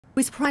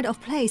With pride of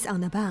place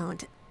on the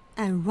bound,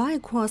 and right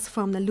across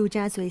from the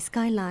Lujiazui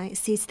skyline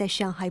sits the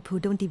Shanghai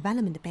Pudong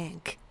Development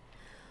Bank,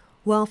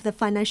 one of the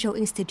financial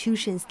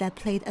institutions that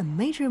played a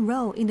major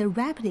role in the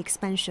rapid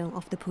expansion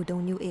of the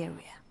Pudong new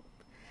area.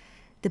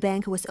 The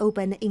bank was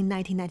opened in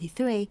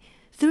 1993,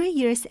 3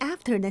 years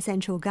after the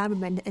central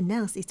government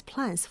announced its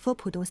plans for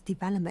Pudong's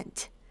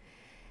development.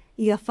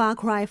 In a far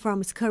cry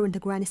from its current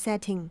grand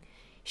setting,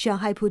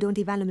 Shanghai Pudong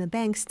Development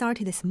Bank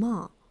started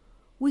small,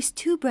 with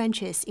 2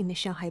 branches in the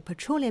Shanghai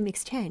Petroleum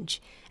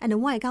Exchange and the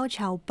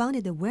Waigaoqiao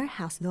bonded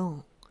warehouse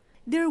loan.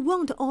 There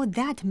weren't all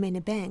that many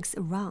banks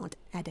around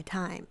at the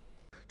time.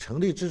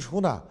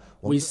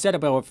 We set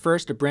up our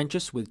first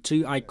branches with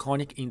 2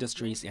 iconic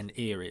industries and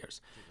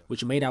areas,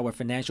 which made our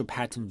financial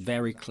pattern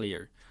very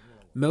clear.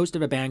 Most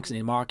of the banks in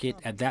the market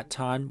at that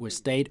time were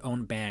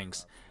state-owned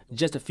banks,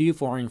 just a few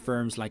foreign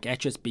firms like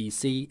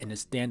HSBC and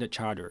Standard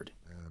Chartered.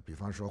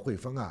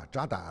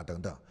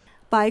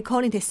 By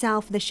calling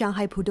itself the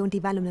Shanghai Pudong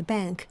Development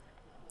Bank,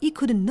 it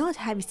could not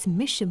have its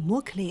mission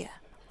more clear.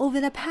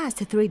 Over the past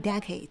 3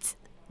 decades,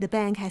 the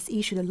bank has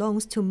issued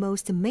loans to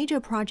most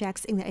major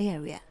projects in the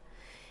area,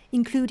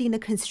 including the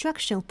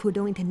construction of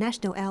Pudong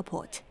International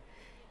Airport,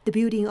 the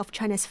building of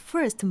China's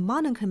first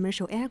modern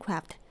commercial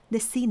aircraft, the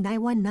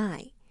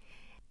C919,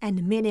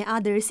 and many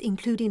others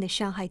including the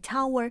Shanghai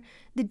Tower,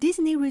 the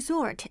Disney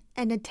Resort,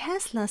 and the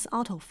Tesla's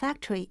auto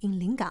factory in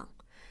Lingang.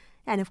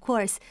 And of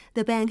course,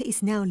 the bank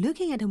is now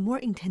looking at a more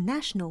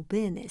international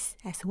business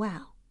as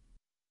well.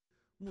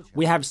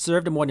 We have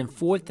served more than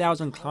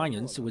 4,000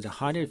 clients with a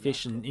highly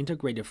efficient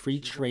integrated free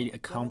trade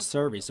account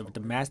service of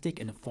domestic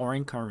and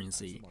foreign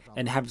currency,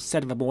 and have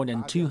set up more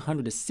than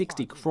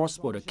 260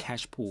 cross-border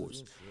cash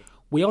pools.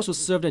 We also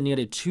served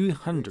nearly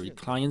 200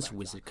 clients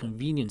with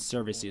convenient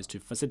services to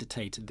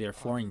facilitate their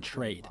foreign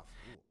trade.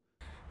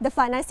 The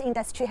finance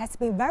industry has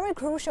been very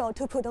crucial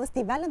to Pudong's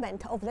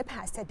development over the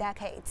past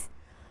decades.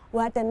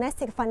 While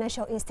domestic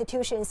financial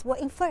institutions were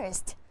in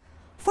first,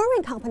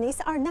 foreign companies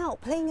are now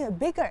playing a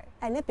bigger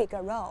and a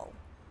bigger role.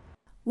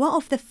 One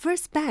of the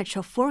first batch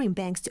of foreign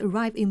banks to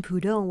arrive in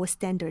Pudong was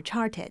Standard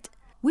Chartered,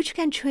 which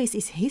can trace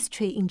its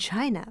history in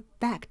China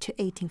back to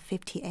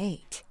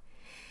 1858.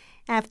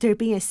 After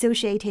being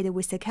associated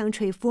with the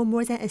country for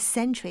more than a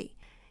century,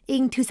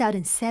 in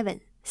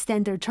 2007,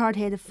 Standard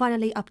Chartered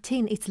finally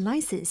obtained its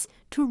license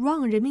to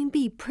run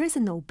renminbi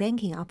personal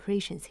banking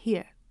operations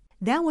here.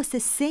 That was the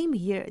same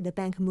year the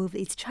bank moved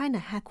its China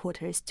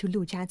headquarters to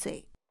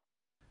Lujiazui.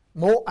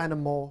 More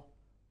and more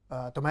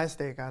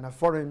domestic and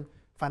foreign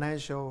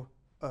financial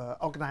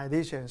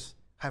organizations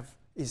have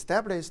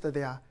established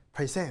their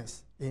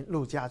presence in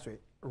Lujiazui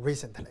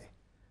recently.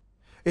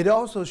 It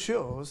also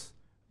shows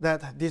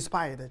that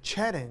despite the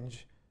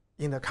challenge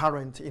in the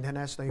current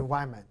international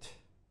environment,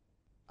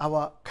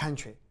 our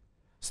country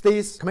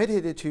stays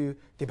committed to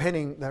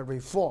deepening the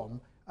reform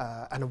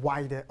and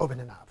wider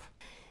opening up.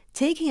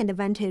 Taking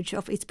advantage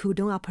of its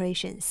Pudong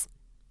operations,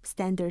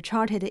 Standard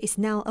Chartered is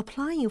now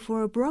applying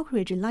for a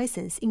brokerage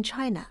license in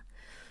China,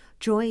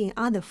 drawing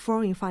other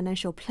foreign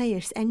financial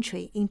players'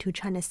 entry into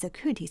China's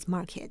securities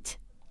market.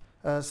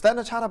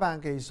 Standard Chartered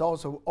Bank is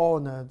also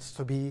honored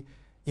to be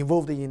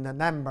involved in a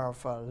number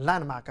of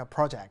landmark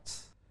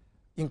projects,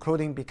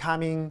 including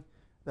becoming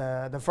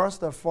the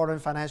first foreign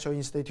financial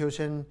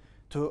institution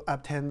to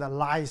obtain the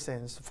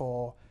license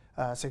for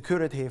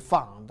security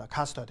fund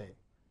custody,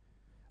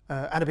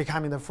 and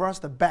becoming the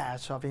first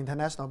batch of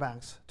international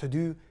banks to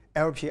do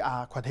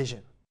LPR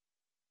quotation.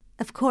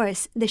 Of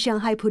course, the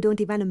Shanghai Pudong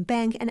Development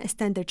Bank and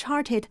Standard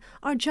Chartered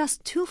are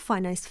just 2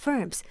 finance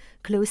firms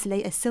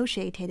closely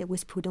associated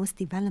with Pudong's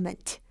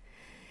development.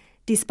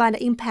 Despite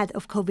the impact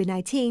of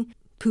COVID-19,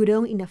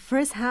 Pudong in the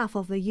first half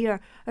of the year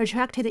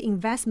attracted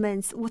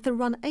investments worth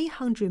around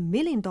 $800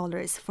 million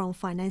from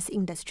finance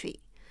industry,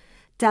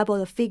 double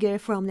the figure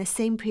from the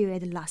same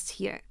period last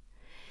year.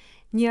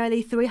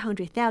 Nearly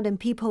 300,000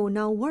 people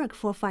now work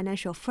for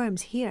financial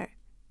firms here,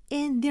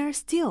 and they're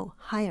still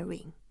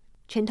hiring.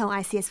 Chen Tong,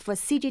 ICS for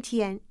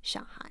CGTN,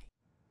 Shanghai.